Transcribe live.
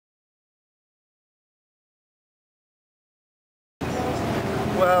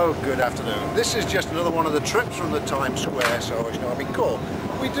Well, good afternoon. This is just another one of the trips from the Times Square, so it's not been cool.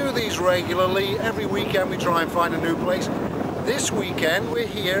 We do these regularly. Every weekend we try and find a new place. This weekend we're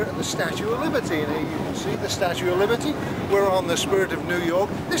here at the Statue of Liberty, and here you can see the Statue of Liberty. We're on the Spirit of New York.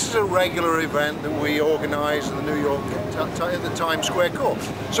 This is a regular event that we organise in the New York at the Times Square Core.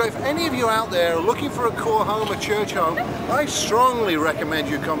 So if any of you out there are looking for a core home, a church home, I strongly recommend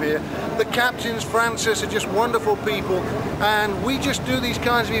you come here. The captains, Francis, are just wonderful people, and we just do these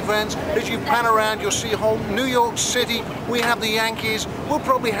kinds of events. As you pan around, you'll see whole New York City. We have the Yankees. We'll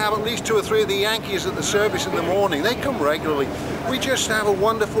probably have at least 2 or 3 of the Yankees at the service in the morning. They come regularly. We just have a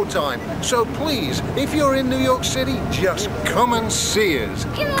wonderful time. So please, if you're in New York City, just come and see us.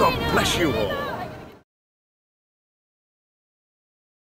 God bless you all.